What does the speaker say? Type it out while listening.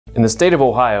In the state of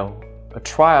Ohio, a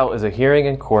trial is a hearing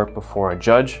in court before a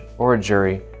judge or a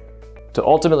jury to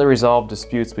ultimately resolve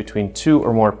disputes between two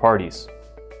or more parties.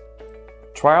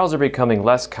 Trials are becoming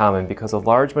less common because a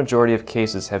large majority of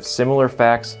cases have similar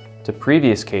facts to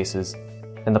previous cases,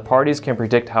 and the parties can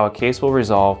predict how a case will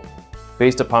resolve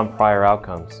based upon prior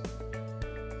outcomes.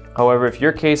 However, if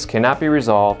your case cannot be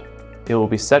resolved, it will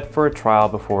be set for a trial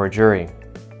before a jury.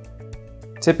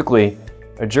 Typically,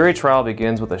 a jury trial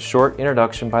begins with a short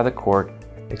introduction by the court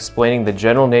explaining the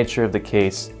general nature of the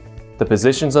case, the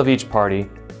positions of each party,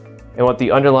 and what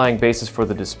the underlying basis for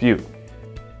the dispute.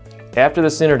 After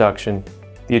this introduction,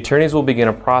 the attorneys will begin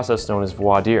a process known as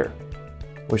voir dire,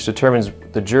 which determines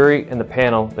the jury and the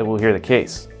panel that will hear the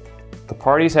case. The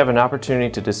parties have an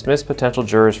opportunity to dismiss potential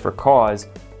jurors for cause,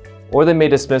 or they may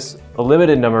dismiss a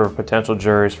limited number of potential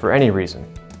jurors for any reason,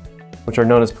 which are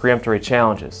known as peremptory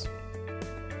challenges.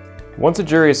 Once a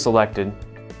jury is selected,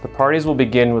 the parties will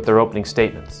begin with their opening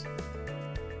statements.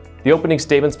 The opening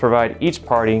statements provide each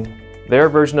party their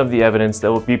version of the evidence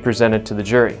that will be presented to the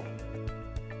jury.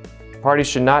 Parties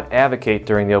should not advocate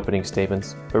during the opening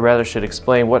statements, but rather should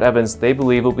explain what evidence they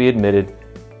believe will be admitted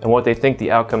and what they think the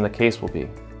outcome of the case will be.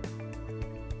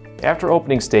 After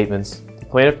opening statements, the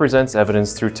plaintiff presents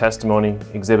evidence through testimony,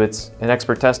 exhibits, and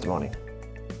expert testimony.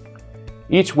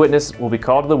 Each witness will be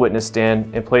called to the witness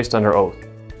stand and placed under oath.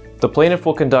 The plaintiff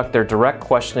will conduct their direct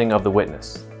questioning of the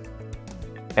witness.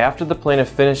 After the plaintiff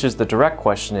finishes the direct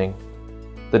questioning,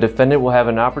 the defendant will have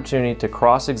an opportunity to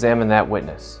cross-examine that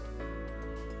witness.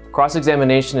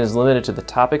 Cross-examination is limited to the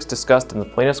topics discussed in the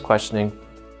plaintiff's questioning,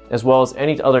 as well as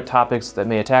any other topics that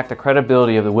may attack the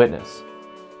credibility of the witness.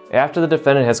 After the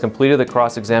defendant has completed the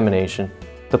cross-examination,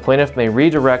 the plaintiff may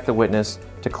redirect the witness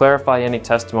to clarify any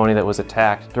testimony that was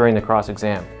attacked during the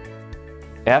cross-exam.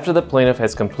 After the plaintiff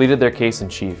has completed their case in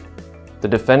chief, the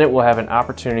defendant will have an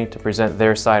opportunity to present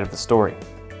their side of the story.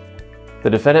 The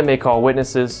defendant may call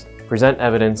witnesses, present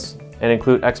evidence, and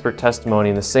include expert testimony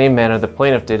in the same manner the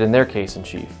plaintiff did in their case in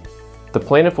chief. The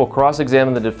plaintiff will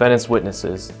cross-examine the defendant's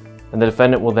witnesses, and the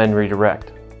defendant will then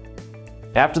redirect.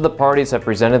 After the parties have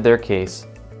presented their case,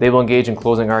 they will engage in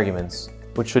closing arguments,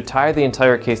 which should tie the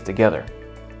entire case together.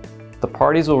 The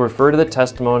parties will refer to the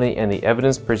testimony and the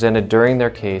evidence presented during their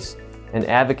case and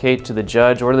advocate to the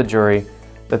judge or the jury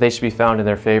that they should be found in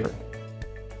their favor.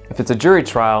 If it's a jury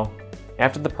trial,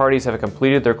 after the parties have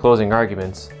completed their closing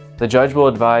arguments, the judge will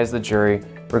advise the jury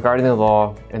regarding the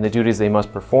law and the duties they must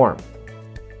perform.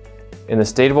 In the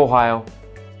state of Ohio,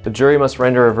 the jury must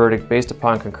render a verdict based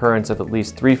upon concurrence of at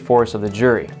least 3/4 of the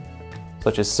jury,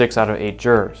 such as 6 out of 8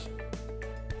 jurors.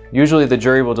 Usually the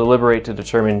jury will deliberate to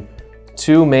determine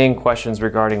two main questions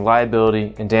regarding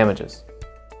liability and damages.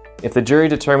 If the jury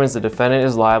determines the defendant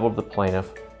is liable to the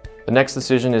plaintiff, the next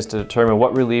decision is to determine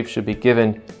what relief should be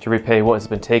given to repay what has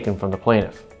been taken from the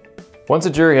plaintiff. Once a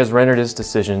jury has rendered its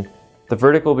decision, the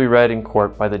verdict will be read in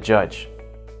court by the judge.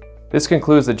 This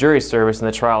concludes the jury service and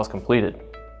the trial is completed.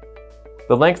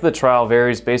 The length of the trial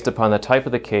varies based upon the type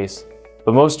of the case,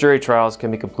 but most jury trials can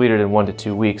be completed in 1 to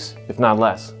 2 weeks, if not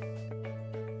less.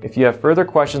 If you have further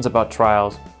questions about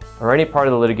trials or any part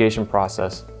of the litigation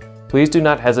process, please do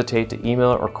not hesitate to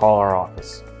email or call our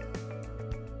office.